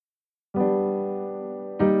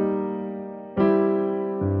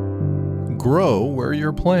Grow where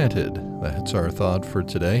you're planted. That's our thought for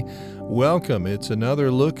today. Welcome. It's another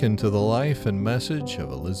look into the life and message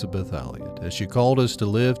of Elizabeth Elliot as she called us to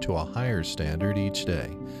live to a higher standard each day.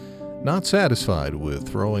 Not satisfied with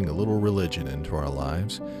throwing a little religion into our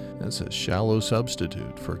lives as a shallow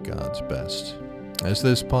substitute for God's best. As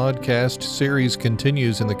this podcast series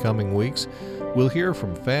continues in the coming weeks, we'll hear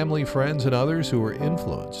from family, friends, and others who were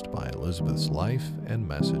influenced by Elizabeth's life and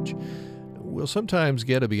message. We'll sometimes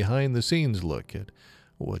get a behind-the-scenes look at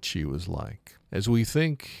what she was like as we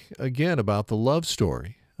think again about the love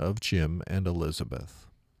story of Jim and Elizabeth.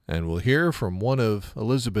 And we'll hear from one of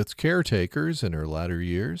Elizabeth's caretakers in her latter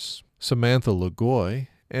years, Samantha LaGoy,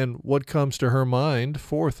 and what comes to her mind,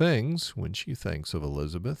 4 things when she thinks of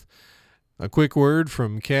Elizabeth. A quick word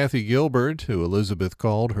from Kathy Gilbert, who Elizabeth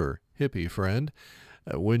called her hippie friend.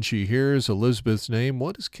 When she hears Elizabeth's name,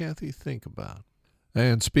 what does Kathy think about?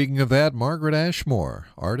 And speaking of that, Margaret Ashmore,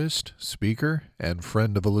 artist, speaker, and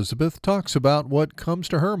friend of Elizabeth, talks about what comes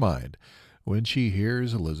to her mind when she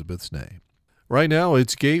hears Elizabeth's name. Right now,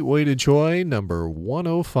 it's Gateway to Joy, number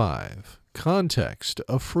 105, Context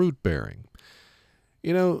of Fruit Bearing.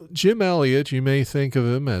 You know, Jim Elliot, you may think of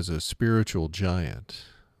him as a spiritual giant,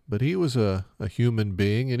 but he was a human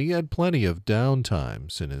being, and he had plenty of down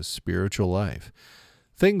times in his spiritual life.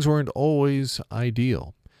 Things weren't always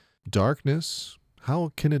ideal. Darkness,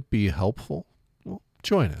 how can it be helpful? Well,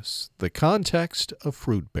 join us. The context of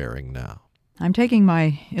fruit bearing now. I'm taking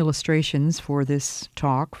my illustrations for this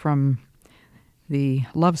talk from the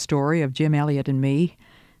love story of Jim Elliot and me.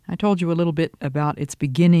 I told you a little bit about its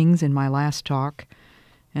beginnings in my last talk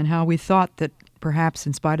and how we thought that perhaps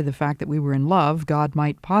in spite of the fact that we were in love, God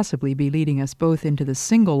might possibly be leading us both into the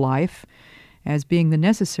single life as being the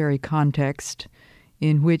necessary context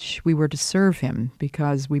in which we were to serve him,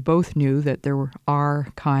 because we both knew that there are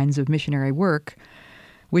kinds of missionary work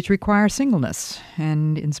which require singleness.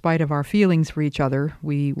 And in spite of our feelings for each other,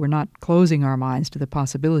 we were not closing our minds to the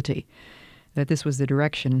possibility that this was the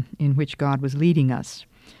direction in which God was leading us.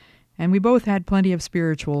 And we both had plenty of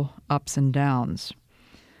spiritual ups and downs.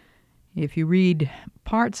 If you read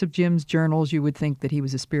parts of Jim's journals, you would think that he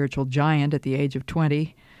was a spiritual giant at the age of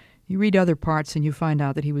 20. You read other parts and you find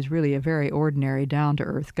out that he was really a very ordinary,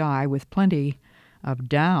 down-to-earth guy with plenty of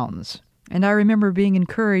downs. And I remember being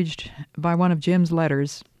encouraged by one of Jim's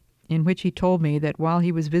letters in which he told me that while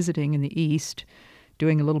he was visiting in the East,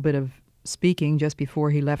 doing a little bit of speaking just before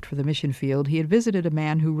he left for the mission field, he had visited a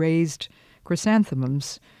man who raised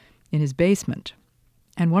chrysanthemums in his basement.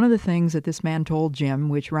 And one of the things that this man told Jim,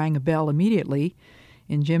 which rang a bell immediately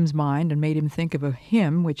in Jim's mind and made him think of a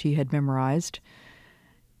hymn which he had memorized,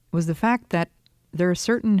 was the fact that there are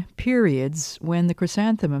certain periods when the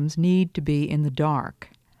chrysanthemums need to be in the dark.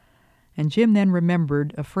 And Jim then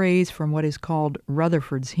remembered a phrase from what is called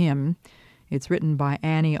Rutherford's hymn. It's written by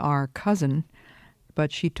Annie R. Cousin,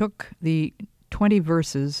 but she took the 20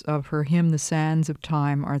 verses of her hymn, The Sands of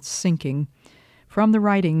Time Are Sinking, from the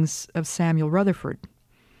writings of Samuel Rutherford.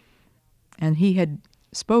 And he had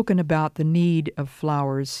spoken about the need of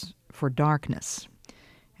flowers for darkness.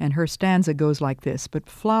 And her stanza goes like this: "But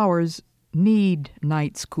flowers need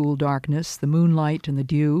night's cool darkness, the moonlight and the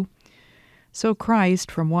dew. So Christ,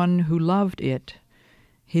 from one who loved it,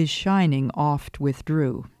 his shining oft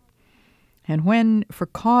withdrew. And when, for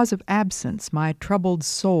cause of absence, my troubled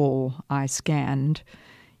soul I scanned,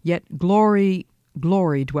 yet glory,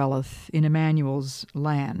 glory dwelleth in Emmanuel's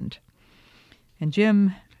land." And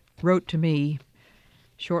Jim wrote to me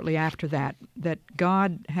shortly after that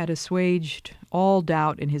God had assuaged all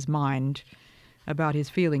doubt in his mind about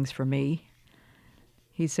his feelings for me.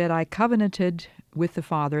 He said, "I covenanted with the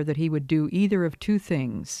Father that he would do either of 2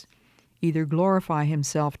 things, either glorify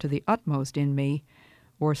himself to the utmost in me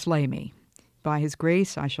or slay me. By his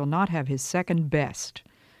grace I shall not have his second best,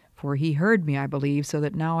 for he heard me, I believe, so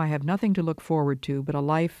that now I have nothing to look forward to but a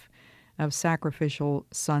life of sacrificial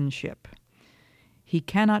sonship. He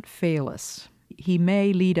cannot fail us. He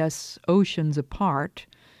may lead us oceans apart,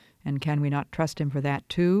 and can we not trust him for that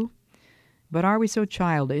too? But are we so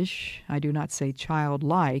childish, I do not say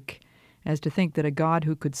childlike, as to think that a God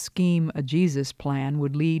who could scheme a Jesus plan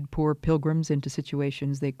would lead poor pilgrims into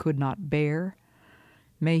situations they could not bear?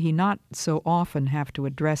 May he not so often have to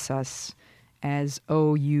address us as,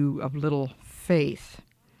 'O you of little faith'?"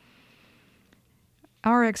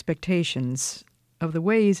 Our expectations of the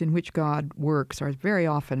ways in which God works are very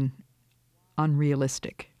often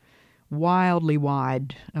unrealistic, wildly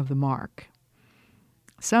wide of the mark.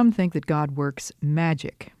 Some think that God works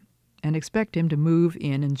magic and expect him to move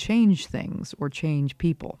in and change things or change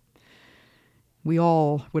people. We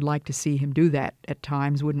all would like to see him do that at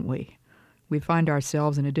times, wouldn't we? We find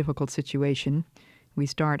ourselves in a difficult situation. We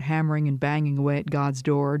start hammering and banging away at God's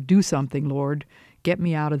door. Do something, Lord. Get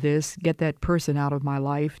me out of this. Get that person out of my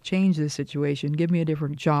life. Change this situation. Give me a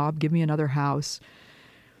different job. Give me another house.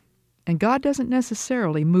 And God doesn't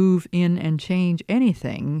necessarily move in and change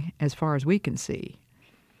anything as far as we can see.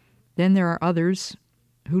 Then there are others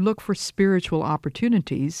who look for spiritual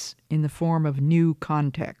opportunities in the form of new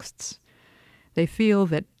contexts. They feel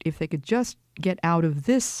that if they could just get out of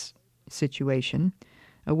this situation,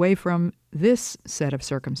 away from this set of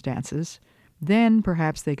circumstances, then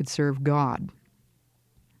perhaps they could serve God.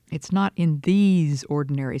 It's not in these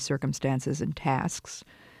ordinary circumstances and tasks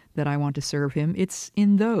that I want to serve him. It's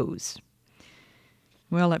in those.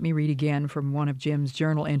 Well, let me read again from one of Jim's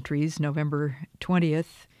journal entries, November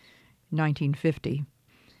 20th, 1950.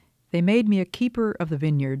 They made me a keeper of the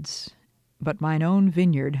vineyards, but mine own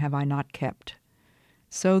vineyard have I not kept.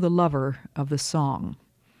 So the lover of the song.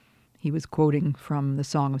 He was quoting from the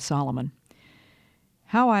Song of Solomon.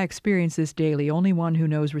 How I experience this daily, only one who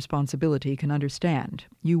knows responsibility can understand.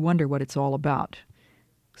 You wonder what it's all about.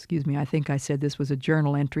 Excuse me, I think I said this was a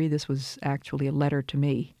journal entry. This was actually a letter to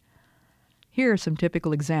me. Here are some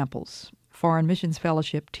typical examples. Foreign Missions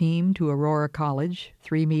Fellowship team to Aurora College,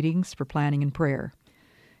 3 meetings for planning and prayer.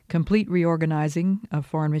 Complete reorganizing of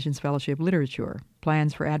Foreign Missions Fellowship literature.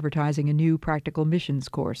 Plans for advertising a new practical missions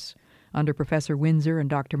course under Professor Windsor and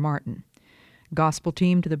Dr. Martin. Gospel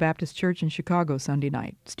team to the Baptist Church in Chicago Sunday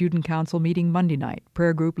night. Student council meeting Monday night.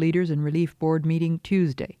 Prayer group leaders and relief board meeting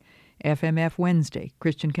Tuesday. FMF Wednesday.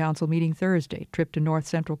 Christian council meeting Thursday. Trip to North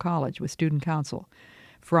Central College with student council.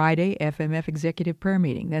 Friday, FMF executive prayer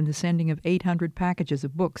meeting. Then the sending of 800 packages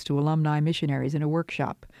of books to alumni missionaries in a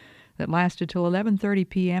workshop that lasted till 11:30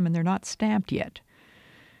 p.m. and they're not stamped yet.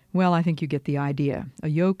 Well, I think you get the idea. A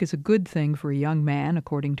yoke is a good thing for a young man,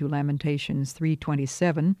 according to Lamentations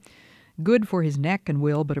 3:27, good for his neck and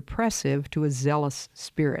will, but oppressive to a zealous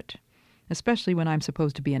spirit, especially when I'm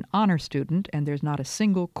supposed to be an honor student and there's not a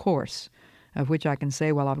single course of which I can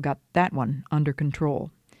say, well, I've got that one under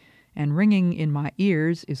control. And ringing in my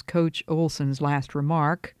ears is Coach Olson's last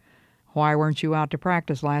remark, "Why weren't you out to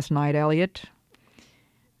practice last night, Elliot?"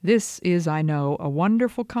 This is, I know, a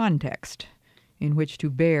wonderful context in which to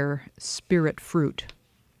bear spirit fruit.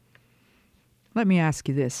 Let me ask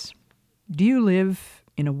you this. Do you live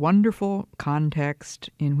in a wonderful context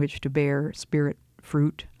in which to bear spirit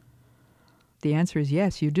fruit? The answer is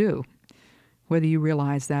yes, you do, whether you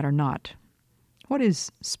realize that or not. What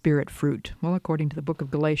is spirit fruit? Well, according to the book of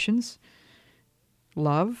Galatians,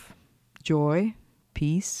 love, joy,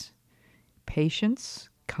 peace, patience,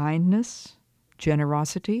 kindness,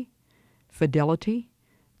 generosity, fidelity,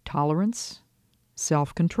 tolerance,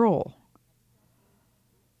 self-control.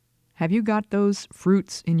 Have you got those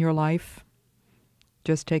fruits in your life?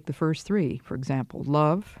 Just take the first 3, for example.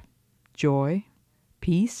 Love, joy,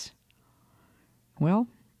 peace. Well,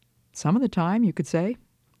 some of the time, you could say,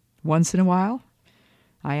 once in a while,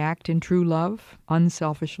 I act in true love,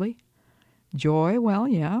 unselfishly. Joy, well,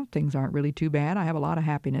 yeah, things aren't really too bad. I have a lot of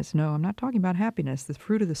happiness. No, I'm not talking about happiness. The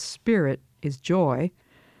fruit of the Spirit is joy,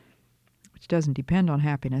 which doesn't depend on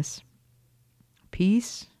happiness.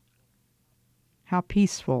 Peace, how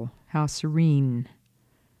peaceful, how serene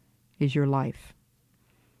is your life.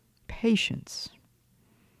 Patience.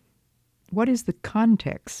 What is the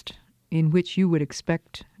context in which you would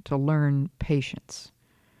expect to learn patience?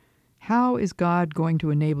 How is God going to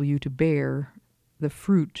enable you to bear the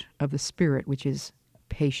fruit of the Spirit, which is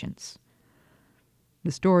patience?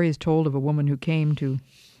 The story is told of a woman who came to,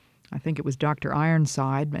 I think it was Dr.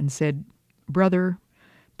 Ironside, and said, "Brother,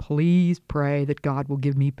 please pray that God will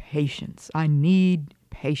give me patience. I need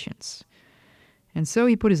patience." And so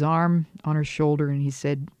he put his arm on her shoulder and he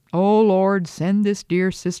said, "Oh, Lord, send this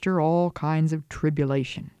dear sister all kinds of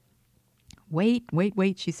tribulation." Wait,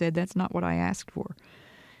 she said, "that's not what I asked for.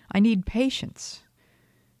 I need patience."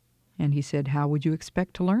 And he said, "How would you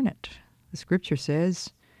expect to learn it? The scripture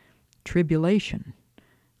says, tribulation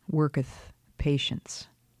worketh patience."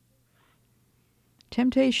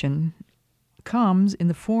 Temptation comes in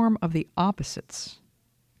the form of the opposites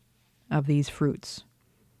of these fruits.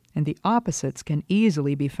 And the opposites can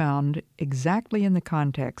easily be found exactly in the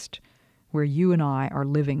context where you and I are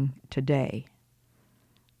living today.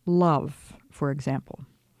 Love, for example.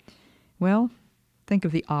 Well, think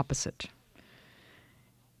of the opposite.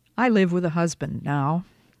 I live with a husband now.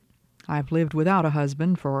 I've lived without a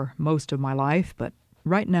husband for most of my life, but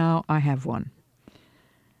right now I have one.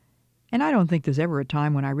 And I don't think there's ever a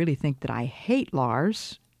time when I really think that I hate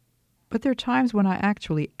Lars, but there are times when I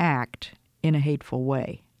actually act in a hateful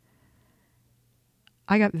way.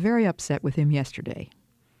 I got very upset with him yesterday.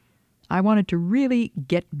 I wanted to really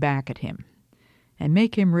get back at him and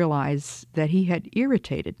make him realize that he had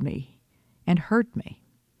irritated me and hurt me.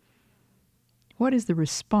 What is the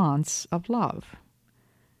response of love?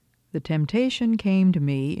 The temptation came to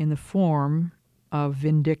me in the form of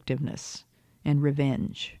vindictiveness and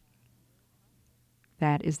revenge.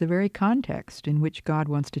 That is the very context in which God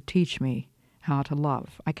wants to teach me how to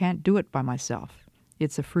love. I can't do it by myself.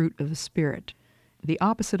 It's a fruit of the Spirit. The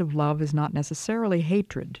opposite of love is not necessarily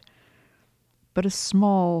hatred, but a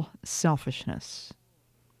small selfishness.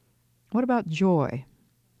 What about joy?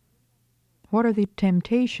 What are the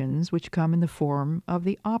temptations which come in the form of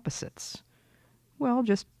the opposites? Well,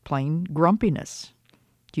 just plain grumpiness.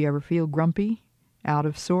 Do you ever feel grumpy, out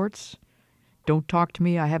of sorts? Don't talk to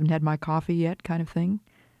me, I haven't had my coffee yet kind of thing?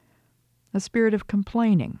 A spirit of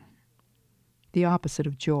complaining, the opposite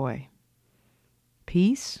of joy.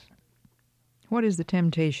 Peace? What is the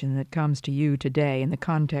temptation that comes to you today in the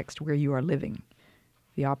context where you are living?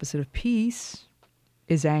 The opposite of peace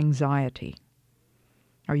is anxiety.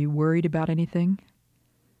 Are you worried about anything?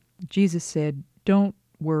 Jesus said, don't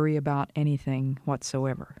worry about anything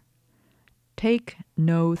whatsoever. Take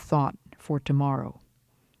no thought for tomorrow.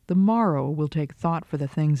 The morrow will take thought for the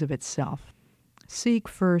things of itself. Seek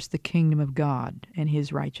first the kingdom of God and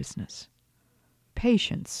his righteousness.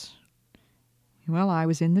 Patience. Well, I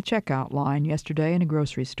was in the checkout line yesterday in a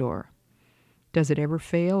grocery store. Does it ever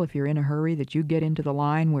fail if you're in a hurry that you get into the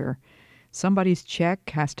line where somebody's check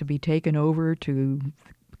has to be taken over to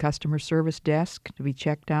the customer service desk to be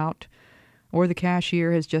checked out, or the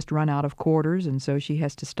cashier has just run out of quarters and so she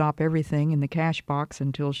has to stop everything in the cash box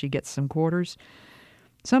until she gets some quarters?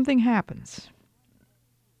 Something happens.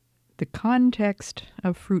 The context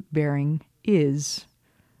of fruit-bearing is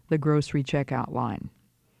the grocery checkout line.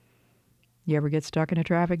 You ever get stuck in a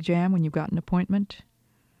traffic jam when you've got an appointment?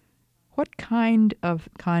 What kind of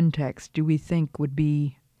context do we think would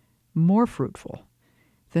be more fruitful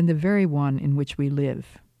than the very one in which we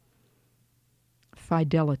live?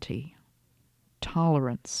 Fidelity,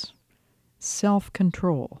 tolerance,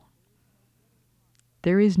 self-control.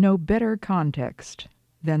 There is no better context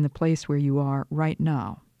than the place where you are right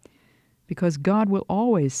now, because God will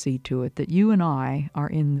always see to it that you and I are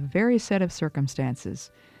in the very set of circumstances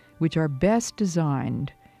which are best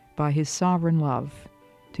designed by his sovereign love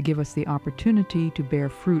to give us the opportunity to bear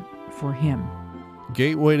fruit for him.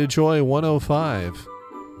 Gateway to Joy 105,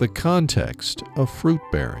 the context of fruit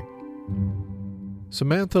bearing.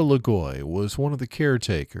 Samantha Lagoy was one of the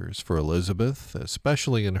caretakers for Elizabeth,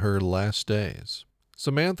 especially in her last days.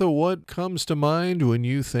 Samantha, what comes to mind when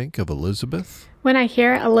you think of Elizabeth? When I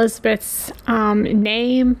hear Elizabeth's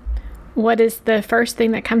name, what is the first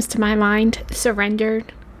thing that comes to my mind?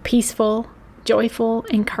 Surrendered, peaceful, joyful,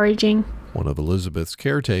 encouraging. One of Elizabeth's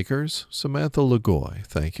caretakers, Samantha Lagoy.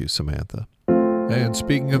 Thank you, Samantha. And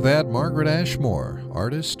speaking of that, Margaret Ashmore,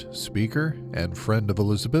 artist, speaker, and friend of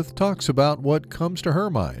Elizabeth, talks about what comes to her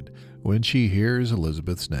mind when she hears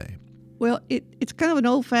Elizabeth's name. Well, it's kind of an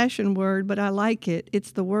old-fashioned word, but I like it.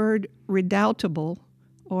 It's the word redoubtable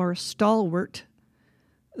or stalwart,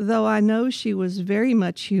 though I know she was very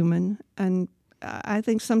much human and I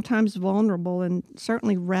think sometimes vulnerable and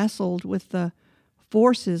certainly wrestled with the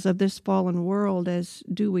forces of this fallen world, as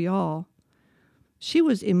do we all. She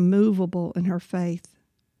was immovable in her faith,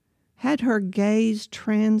 had her gaze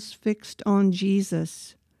transfixed on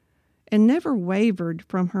Jesus, and never wavered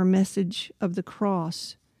from her message of the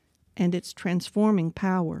cross and its transforming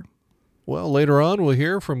power. Well, later on we'll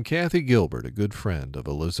hear from Kathy Gilbert, a good friend of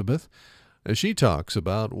Elizabeth, as she talks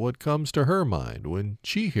about what comes to her mind when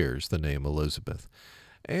she hears the name Elizabeth,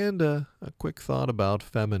 and a quick thought about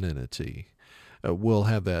femininity. We'll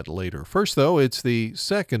have that later. First, though, it's the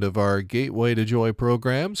second of our Gateway to Joy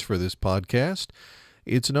programs for this podcast.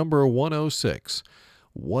 It's number 106,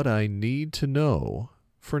 What I Need to Know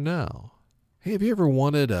for Now. Hey, have you ever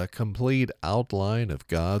wanted a complete outline of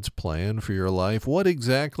God's plan for your life? What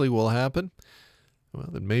exactly will happen? Well,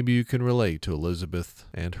 then maybe you can relate to Elizabeth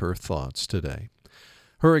and her thoughts today.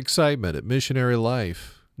 Her excitement at missionary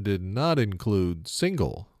life did not include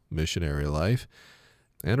single missionary life,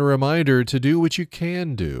 and a reminder to do what you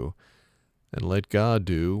can do and let God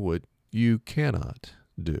do what you cannot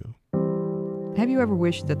do. Have you ever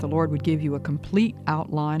wished that the Lord would give you a complete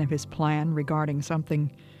outline of his plan regarding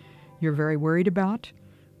something you're very worried about?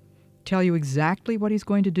 Tell you exactly what he's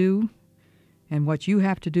going to do and what you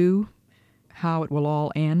have to do, how it will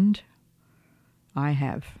all end? I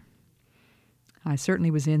have. I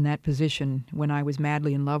certainly was in that position when I was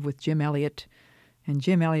madly in love with Jim Elliot, and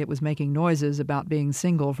Jim Elliot was making noises about being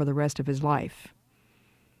single for the rest of his life.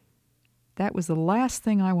 That was the last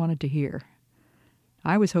thing I wanted to hear.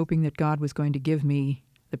 I was hoping that God was going to give me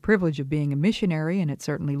the privilege of being a missionary, and it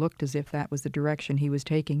certainly looked as if that was the direction he was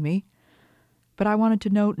taking me. But I wanted to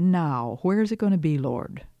know now, where is it going to be,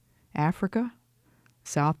 Lord? Africa?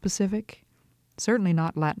 South Pacific? Certainly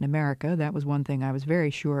not Latin America. That was one thing I was very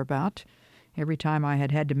sure about. Every time I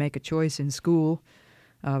had to make a choice in school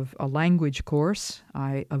of a language course,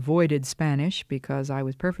 I avoided Spanish because I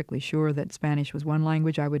was perfectly sure that Spanish was one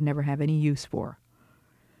language I would never have any use for.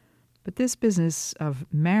 But this business of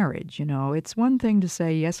marriage, it's one thing to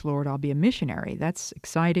say, yes, Lord, I'll be a missionary. That's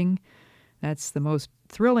exciting. That's the most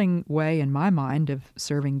thrilling way in my mind of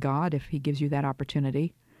serving God if he gives you that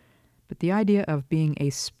opportunity. But the idea of being a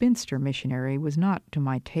spinster missionary was not to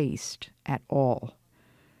my taste at all.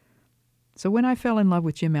 So when I fell in love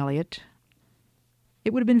with Jim Elliot,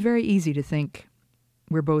 it would have been very easy to think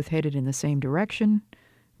we're both headed in the same direction,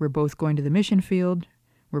 we're both going to the mission field,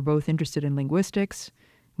 we're both interested in linguistics,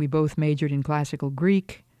 we both majored in classical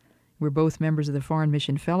Greek, we're both members of the Foreign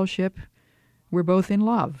Mission Fellowship, we're both in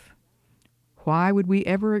love. Why would we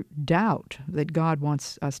ever doubt that God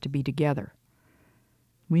wants us to be together?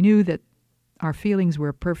 We knew that our feelings were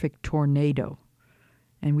a perfect tornado,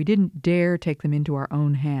 and we didn't dare take them into our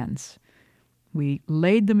own hands. We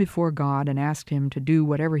laid them before God and asked him to do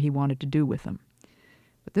whatever he wanted to do with them.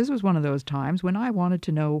 But this was one of those times when I wanted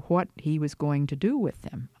to know what he was going to do with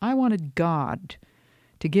them. I wanted God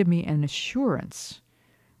to give me an assurance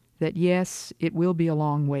that, yes, it will be a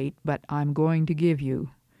long wait, but I'm going to give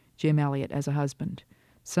you Jim Elliot as a husband,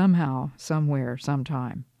 somehow, somewhere,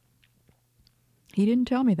 sometime. He didn't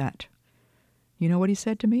tell me that. You know what he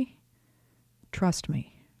said to me? Trust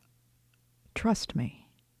me. Trust me.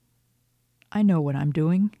 I know what I'm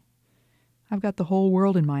doing. I've got the whole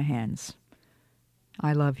world in my hands.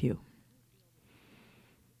 I love you.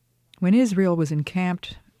 When Israel was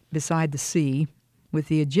encamped beside the sea, with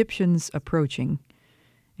the Egyptians approaching,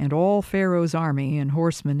 and all Pharaoh's army and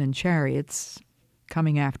horsemen and chariots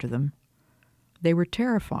coming after them, they were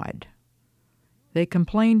terrified. They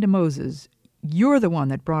complained to Moses, "You're the one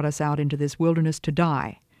that brought us out into this wilderness to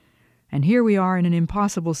die. And here we are in an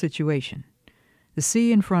impossible situation. The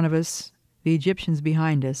sea in front of us, the Egyptians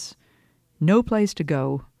behind us, no place to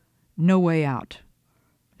go, no way out."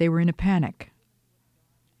 They were in a panic.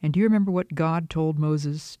 And do you remember what God told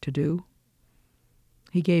Moses to do?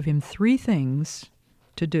 He gave him 3 things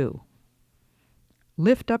to do.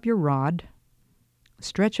 Lift up your rod,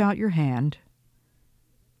 stretch out your hand,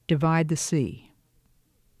 divide the sea.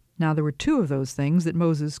 Now there were 2 of those things that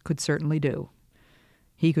Moses could certainly do.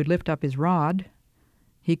 He could lift up his rod,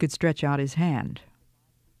 he could stretch out his hand.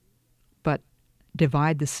 But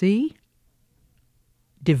divide the sea?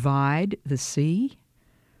 Divide the sea?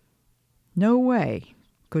 No way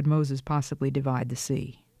could Moses possibly divide the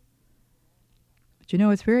sea. But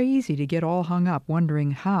it's very easy to get all hung up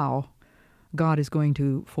wondering how God is going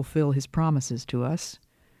to fulfill his promises to us,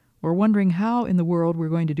 or wondering how in the world we're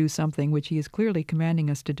going to do something which he is clearly commanding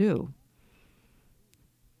us to do.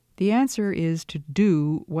 The answer is to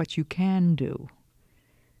do what you can do,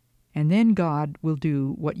 and then God will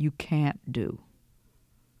do what you can't do.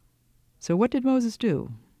 So what did Moses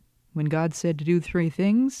do? When God said to do 3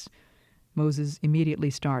 things, Moses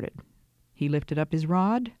immediately started. He lifted up his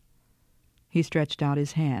rod, he stretched out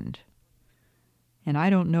his hand. And I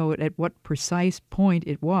don't know at what precise point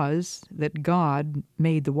it was that God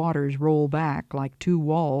made the waters roll back like 2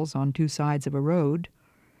 walls on 2 sides of a road.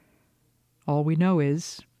 All we know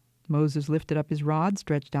is Moses lifted up his rod,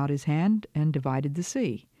 stretched out his hand, and divided the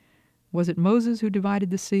sea. Was it Moses who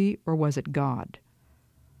divided the sea, or was it God?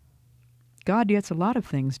 God gets a lot of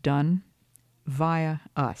things done via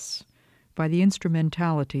us, by the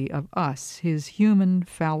instrumentality of us, his human,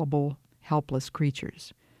 fallible, helpless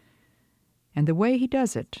creatures. And the way he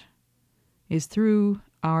does it is through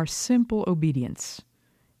our simple obedience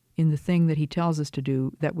in the thing that he tells us to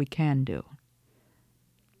do that we can do.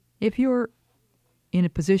 If you're in a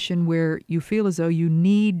position where you feel as though you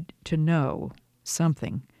need to know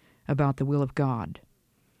something about the will of God,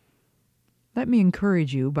 let me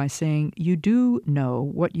encourage you by saying you do know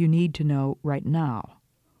what you need to know right now.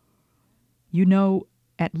 You know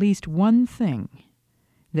at least one thing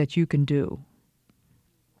that you can do.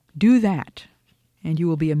 Do that, and you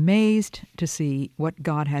will be amazed to see what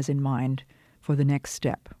God has in mind for the next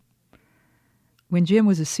step. When Jim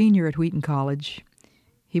was a senior at Wheaton College,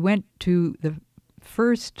 he went to the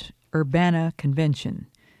first Urbana Convention.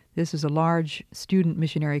 This is a large student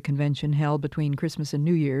missionary convention held between Christmas and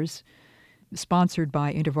New Year's, sponsored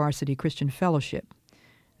by InterVarsity Christian Fellowship.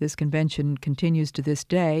 This convention continues to this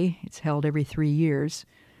day. It's held every 3 years.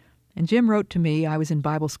 And Jim wrote to me, I was in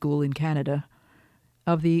Bible school in Canada,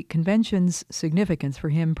 of the convention's significance for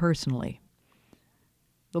him personally.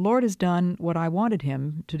 The Lord has done what I wanted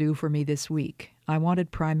him to do for me this week. I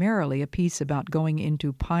wanted primarily a piece about going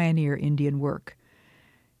into pioneer Indian work.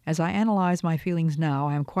 As I analyze my feelings now,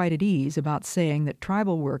 I am quite at ease about saying that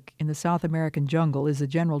tribal work in the South American jungle is the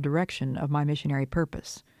general direction of my missionary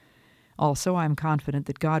purpose. Also, I am confident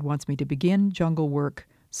that God wants me to begin jungle work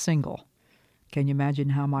single. Can you imagine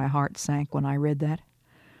how my heart sank when I read that?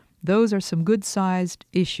 Those are some good-sized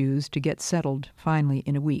issues to get settled finally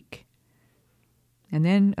in a week. And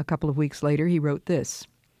then, a couple of weeks later, he wrote this.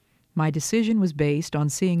 My decision was based on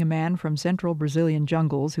seeing a man from central Brazilian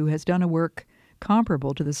jungles who has done a work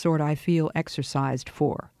comparable to the sort I feel exercised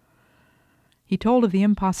for. He told of the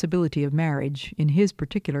impossibility of marriage in his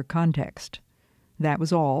particular context. That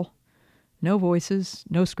was all. No voices,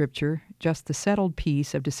 no scripture, just the settled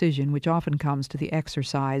peace of decision which often comes to the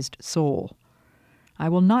exercised soul. I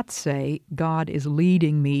will not say God is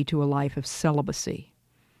leading me to a life of celibacy.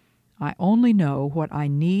 I only know what I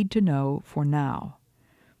need to know for now,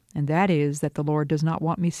 and that is that the Lord does not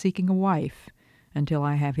want me seeking a wife until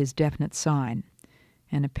I have his definite sign,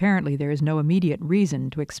 and apparently there is no immediate reason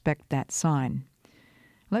to expect that sign.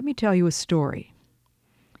 Let me tell you a story.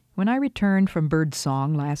 When I returned from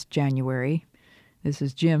birdsong last January, this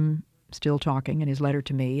is Jim still talking in his letter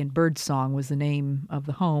to me, and Birdsong was the name of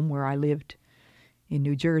the home where I lived in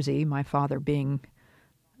New Jersey, my father being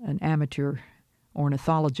an amateur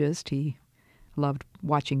ornithologist. He loved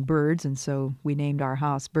watching birds, and so we named our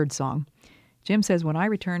house Birdsong. Jim says, when I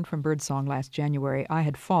returned from Birdsong last January, I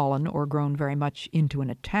had fallen or grown very much into an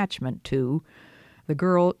attachment to the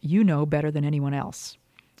girl you know better than anyone else.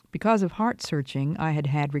 Because of heart-searching I had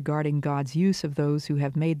had regarding God's use of those who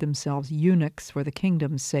have made themselves eunuchs for the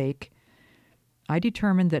kingdom's sake, I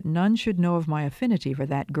determined that none should know of my affinity for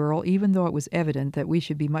that girl, even though it was evident that we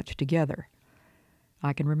should be much together.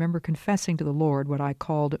 I can remember confessing to the Lord what I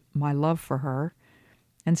called my love for her,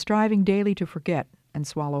 and striving daily to forget and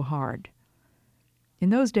swallow hard. In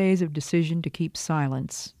those days of decision to keep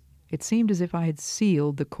silence, it seemed as if I had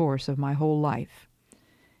sealed the course of my whole life.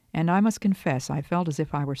 And I must confess I felt as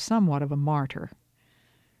if I were somewhat of a martyr.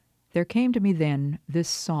 There came to me then this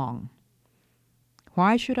song.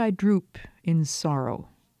 Why should I droop in sorrow?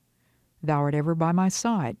 Thou art ever by my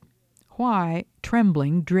side. Why,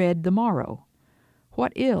 trembling, dread the morrow?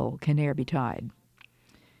 What ill can e'er betide?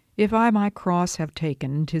 If I my cross have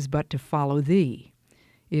taken, 'tis but to follow thee.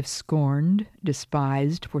 If scorned,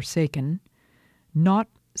 despised, forsaken, naught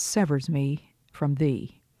severs me from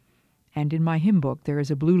thee. And in my hymn book there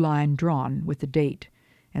is a blue line drawn with the date,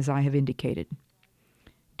 as I have indicated.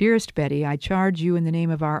 Dearest Betty, I charge you in the name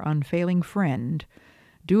of our unfailing friend,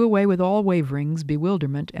 do away with all waverings,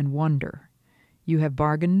 bewilderment, and wonder. You have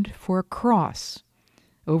bargained for a cross.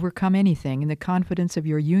 Overcome anything in the confidence of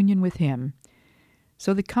your union with him,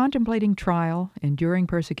 so that contemplating trial, enduring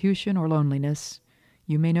persecution or loneliness,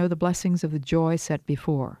 you may know the blessings of the joy set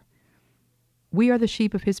before. We are the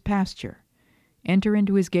sheep of his pasture. Enter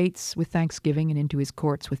into his gates with thanksgiving and into his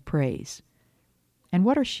courts with praise. And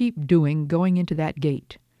what are sheep doing going into that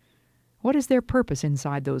gate? What is their purpose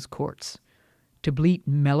inside those courts? To bleat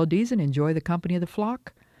melodies and enjoy the company of the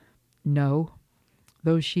flock? No,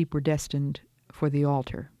 those sheep were destined for the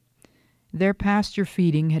altar. Their pasture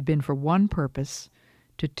feeding had been for one purpose,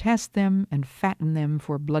 to test them and fatten them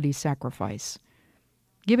for bloody sacrifice.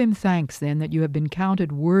 Give him thanks, then, that you have been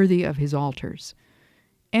counted worthy of his altars.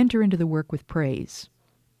 Enter into the work with praise.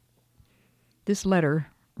 This letter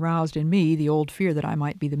roused in me the old fear that I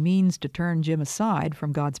might be the means to turn Jim aside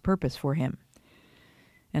from God's purpose for him.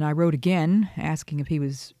 And I wrote again, asking if he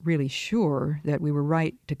was really sure that we were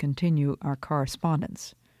right to continue our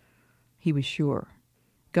correspondence. He was sure.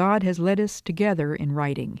 God has led us together in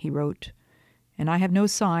writing, he wrote, and I have no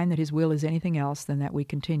sign that his will is anything else than that we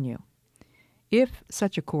continue. If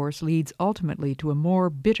such a course leads ultimately to a more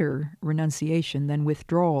bitter renunciation than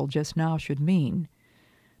withdrawal just now should mean,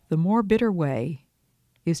 the more bitter way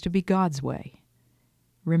is to be God's way.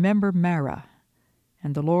 Remember Mara,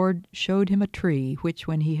 and the Lord showed him a tree which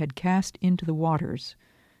when he had cast into the waters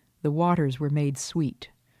were made sweet.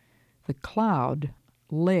 The cloud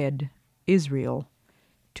led Israel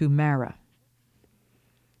to Mara.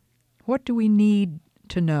 What do we need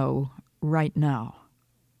to know right now?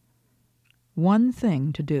 One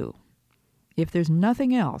thing to do. If there's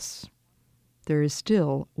nothing else, there is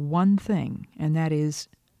still one thing, and that is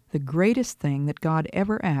the greatest thing that God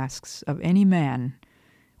ever asks of any man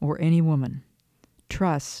or any woman.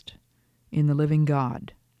 Trust in the living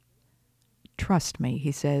God. Trust me,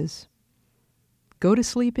 he says. Go to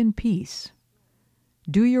sleep in peace.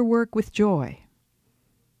 Do your work with joy.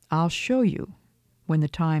 I'll show you when the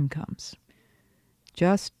time comes.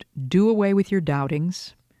 Just do away with your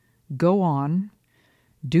doubtings, go on,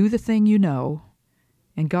 do the thing you know,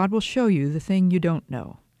 and God will show you the thing you don't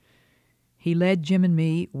know. He led Jim and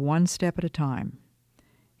me one step at a time.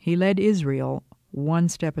 He led Israel one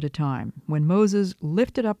step at a time. When Moses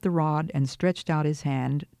lifted up the rod and stretched out his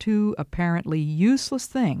hand, two apparently useless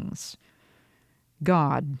things,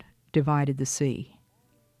 God divided the sea.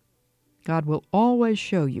 God will always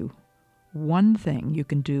show you one thing you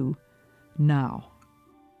can do now.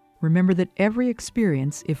 Remember that every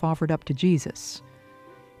experience, if offered up to Jesus,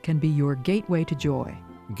 can be your gateway to joy.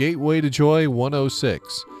 Gateway to Joy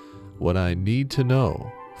 106, What I Need to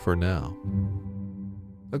Know for Now.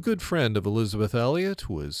 A good friend of Elizabeth Elliot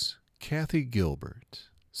was Kathy Gilbert.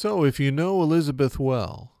 So if you know Elizabeth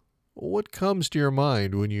well, what comes to your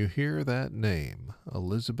mind when you hear that name,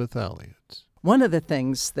 Elizabeth Elliot? One of the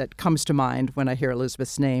things that comes to mind when I hear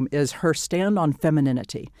Elizabeth's name is her stand on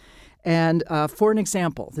femininity. And for an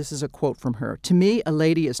example, this is a quote from her. "To me, a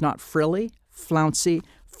lady is not frilly, flouncy,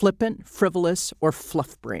 flippant, frivolous, or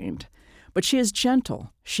fluff-brained. But she is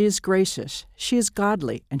gentle, she is gracious, she is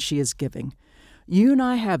godly, and she is giving. You and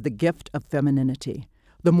I have the gift of femininity.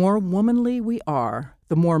 The more womanly we are,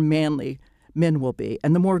 the more manly men will be,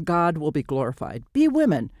 and the more God will be glorified. Be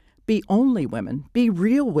women, be only women, be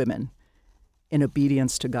real women in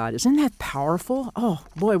obedience to God." Isn't that powerful? Oh,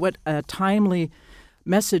 boy, what a timely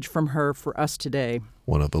message from her for us today.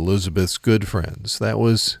 One of Elizabeth's good friends. That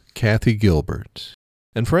was Kathy Gilbert.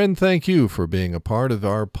 And friend, thank you for being a part of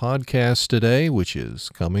our podcast today, which is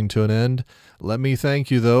coming to an end. Let me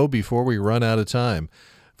thank you, though, before we run out of time,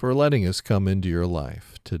 for letting us come into your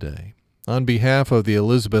life today. On behalf of the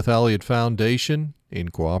Elizabeth Elliot Foundation, in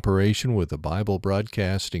cooperation with the Bible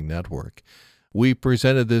Broadcasting Network, we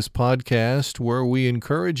presented this podcast where we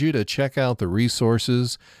encourage you to check out the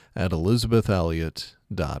resources at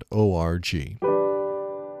elizabethelliot.org.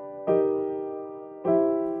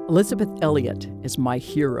 Elizabeth Elliot is my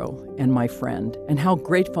hero and my friend, and how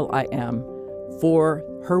grateful I am for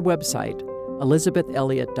her website,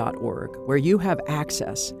 elizabethelliot.org, where you have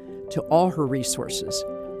access to all her resources,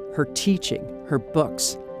 her teaching, her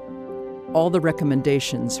books, all the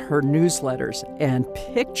recommendations, her newsletters, and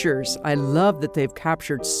pictures. I love that they've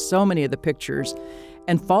captured so many of the pictures.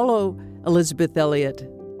 And follow Elizabeth Elliot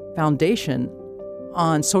Foundation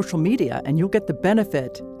on social media, and you'll get the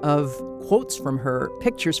benefit of quotes from her,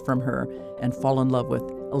 pictures from her, and fall in love with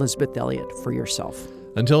Elizabeth Elliot for yourself.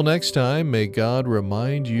 Until next time, may God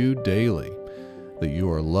remind you daily that you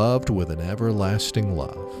are loved with an everlasting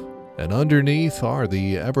love, and underneath are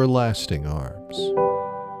the everlasting arms.